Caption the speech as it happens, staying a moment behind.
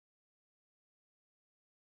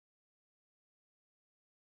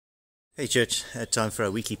Hey church, time for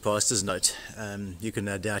our weekly pastor's note. You can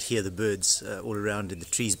no doubt hear the birds all around in the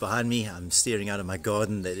trees behind me. I'm staring out of my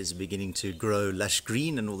garden that is beginning to grow lush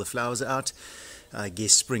green and all the flowers are out. I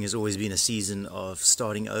guess spring has always been a season of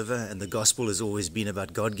starting over, and the gospel has always been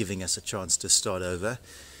about God giving us a chance to start over.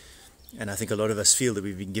 And I think a lot of us feel that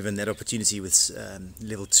we've been given that opportunity with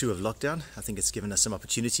level 2 of lockdown. I think it's given us some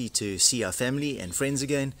opportunity to see our family and friends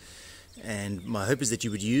again. And my hope is that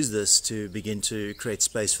you would use this to begin to create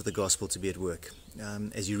space for the gospel to be at work.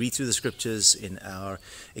 As you read through the scriptures in our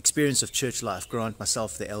experience of church life, Grant,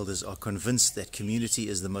 myself, the elders are convinced that community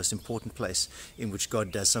is the most important place in which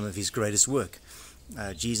God does some of his greatest work.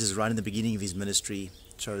 Jesus, right in the beginning of his ministry,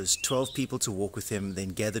 chose 12 people to walk with him, then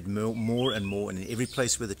gathered more and more, and in every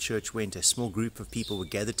place where the church went, a small group of people were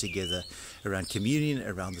gathered together around communion,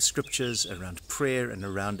 around the scriptures, around prayer, and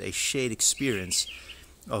around a shared experience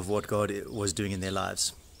of what God was doing in their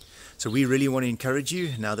lives. So we really want to encourage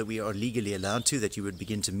you, now that we are legally allowed to, that you would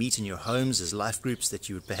begin to meet in your homes as life groups, that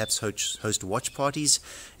you would perhaps host watch parties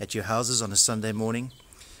at your houses on a Sunday morning.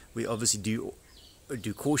 We obviously do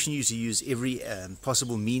caution you to use every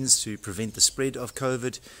possible means to prevent the spread of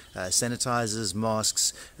COVID, sanitizers,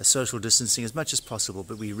 masks, social distancing as much as possible,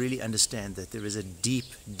 but we really understand that there is a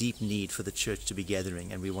deep need for the church to be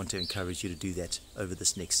gathering, and we want to encourage you to do that over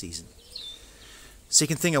this next season.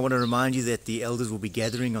 Second thing, I want to remind you that the elders will be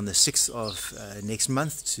gathering on the 6th of next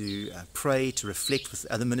month to pray, to reflect with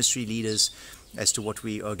other ministry leaders as to what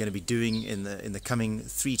we are going to be doing in the coming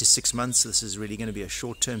 3 to 6 months. This is really going to be a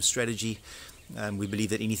short-term strategy. We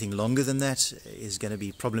believe that anything longer than that is going to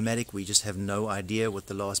be problematic. We just have no idea what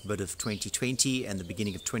the last bit of 2020 and the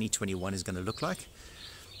beginning of 2021 is going to look like.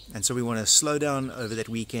 And so we want to slow down over that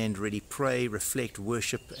weekend, really pray, reflect,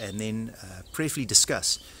 worship, and then prayerfully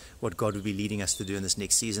discuss what God would be leading us to do in this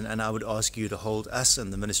next season. And I would ask you to hold us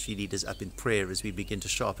and the ministry leaders up in prayer as we begin to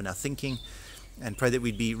sharpen our thinking, and pray that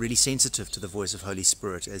we'd be really sensitive to the voice of Holy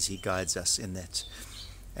Spirit as he guides us in that.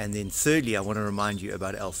 And then thirdly, I want to remind you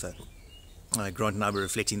about Alpha. Grant and I were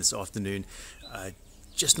reflecting this afternoon,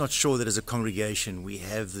 just not sure that as a congregation we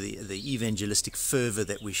have the evangelistic fervor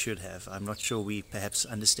that we should have. I'm not sure we perhaps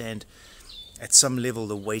understand at some level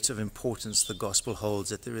the weight of importance the gospel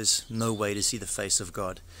holds, that there is no way to see the face of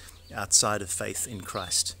God outside of faith in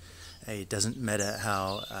Christ. It doesn't matter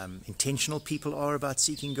how intentional people are about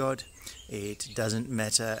seeking God. It doesn't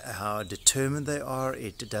matter how determined they are.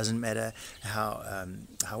 It doesn't matter how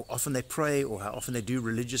often they pray or how often they do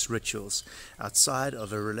religious rituals. Outside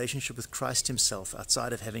of a relationship with Christ himself,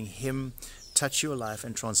 outside of having him touch your life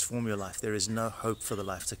and transform your life, there is no hope for the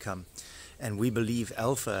life to come. And we believe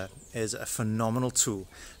Alpha is a phenomenal tool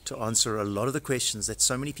to answer a lot of the questions that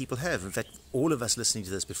so many people have. In fact, all of us listening to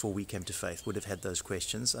this before we came to faith would have had those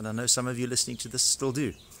questions. And I know some of you listening to this still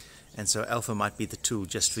do. And so Alpha might be the tool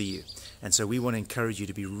just for you. And so we want to encourage you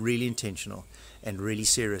to be really intentional and really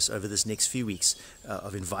serious over this next few weeks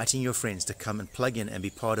of inviting your friends to come and plug in and be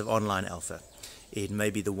part of online Alpha. It may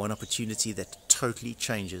be the one opportunity that totally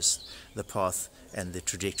changes the path and the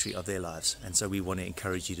trajectory of their lives. And so we want to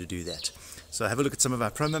encourage you to do that. So have a look at some of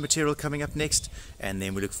our promo material coming up next, and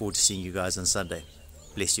then we look forward to seeing you guys on Sunday.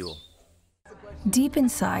 Bless you all. Deep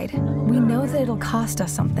inside, we know that it'll cost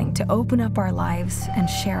us something to open up our lives and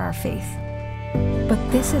share our faith.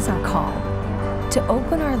 But this is our call, to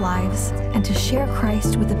open our lives and to share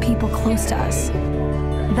Christ with the people close to us.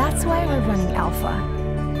 That's why we're running Alpha.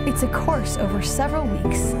 It's a course over several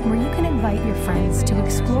weeks where you can invite your friends to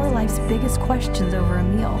explore life's biggest questions over a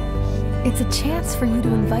meal. It's a chance for you to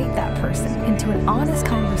invite that person into an honest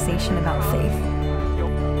conversation about faith.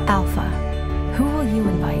 Alpha, who will you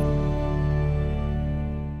invite?